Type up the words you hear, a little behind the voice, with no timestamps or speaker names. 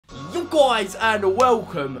Hello guys and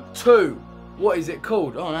welcome to, what is it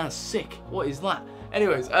called? Oh, that's sick. What is that?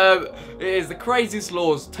 Anyways, it is the Craziest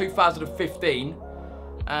Laws 2015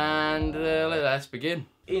 and let's begin.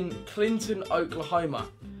 In Clinton, Oklahoma,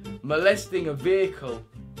 molesting a vehicle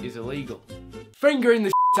is illegal. Fingering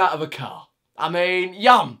the out of a car. I mean,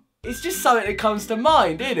 yum. It's just something that comes to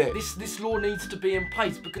mind, isn't it? This law needs to be in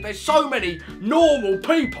place because there's so many normal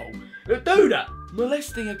people that do that.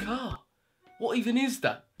 Molesting a car. What even is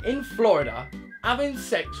that? In Florida, having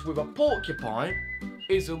sex with a porcupine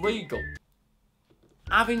is illegal.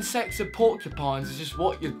 Having sex with porcupines is just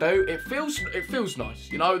what you do. It feels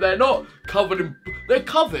nice, you know. They're not covered in, they're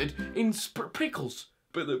covered in prickles.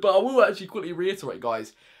 But I will actually quickly reiterate,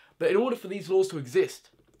 guys, that in order for these laws to exist,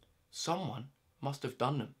 someone must have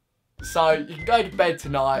done them. So you can go to bed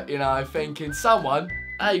tonight, you know, thinking someone,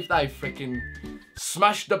 they freaking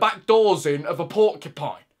smashed the back doors in of a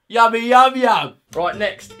porcupine. Yummy, yum, yum. Right,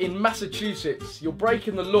 next, in Massachusetts, you're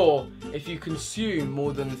breaking the law if you consume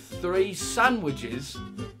more than 3 sandwiches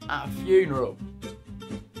at a funeral.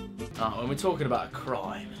 Oh, when we're talking about a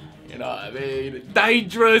crime, you know what I mean?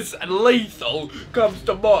 Dangerous and lethal comes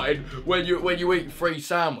to mind when you eat 3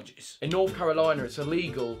 sandwiches. In North Carolina, it's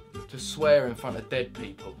illegal to swear in front of dead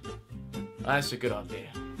people. That's a good idea.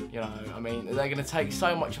 You know, I mean, they're going to take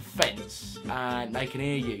so much offence and they can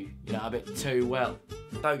hear you, you know, a bit too well.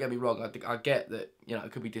 Don't get me wrong, I get that, you know,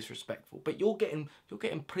 it could be disrespectful, but you're getting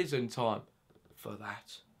prison time for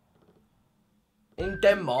that. In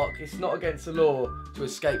Denmark, it's not against the law to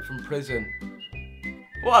escape from prison.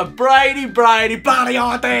 What a brainy bloody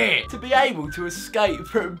idea! To be able to escape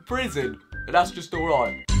from prison, but that's just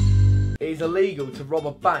alright. It is illegal to rob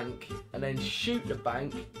a bank and then shoot the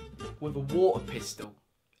bank with a water pistol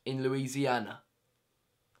in Louisiana.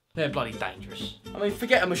 They're bloody dangerous. I mean,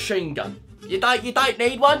 forget a machine gun. You don't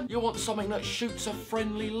need one. You want something that shoots a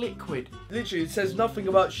friendly liquid. Literally, it says nothing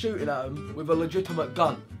about shooting at them with a legitimate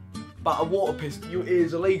gun. But a water pistol, it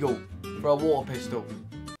is illegal for a water pistol.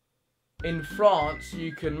 In France,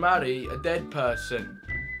 you can marry a dead person.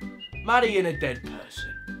 Marrying a dead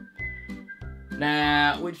person.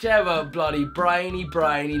 Now, whichever bloody brainy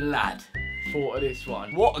lad thought of this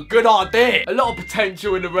one. What a good idea. A lot of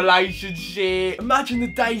potential in a relationship. Imagine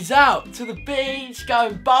the days out to the beach,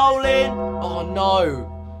 going bowling. Oh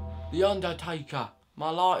no, The Undertaker. My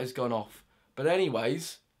light has gone off. But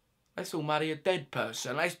anyways, let's all marry a dead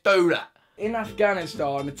person. Let's do that. In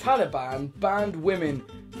Afghanistan, the Taliban banned women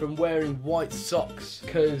from wearing white socks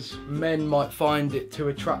because men might find it too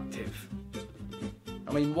attractive.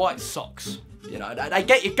 I mean, white socks, you know, they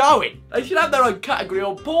get you going. They should have their own category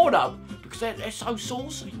on Pornhub because they're so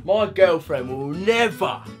saucy. My girlfriend will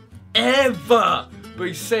never, ever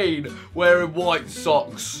be seen wearing white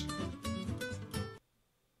socks.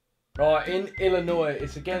 Right, in Illinois,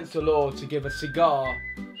 it's against the law to give a cigar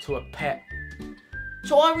to a pet.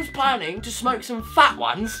 So I was planning to smoke some fat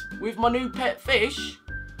ones with my new pet fish,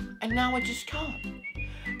 and now I just can't.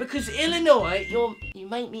 Because Illinois, you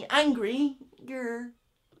make me angry. Grr.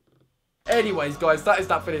 Anyways, guys, that is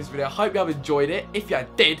that for this video. I hope you have enjoyed it. If you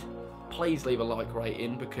did, please leave a like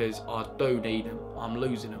rating because I do need them. I'm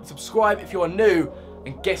losing them. Subscribe if you are new,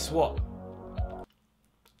 and guess what?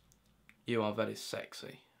 You are very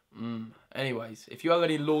sexy. Anyways, if you have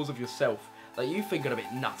any laws of yourself that you think are a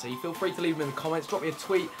bit nutty, feel free to leave them in the comments. Drop me a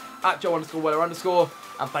tweet at Joe_Weller_.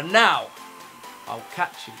 And for now, I'll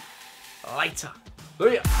catch you later.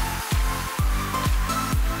 See ya.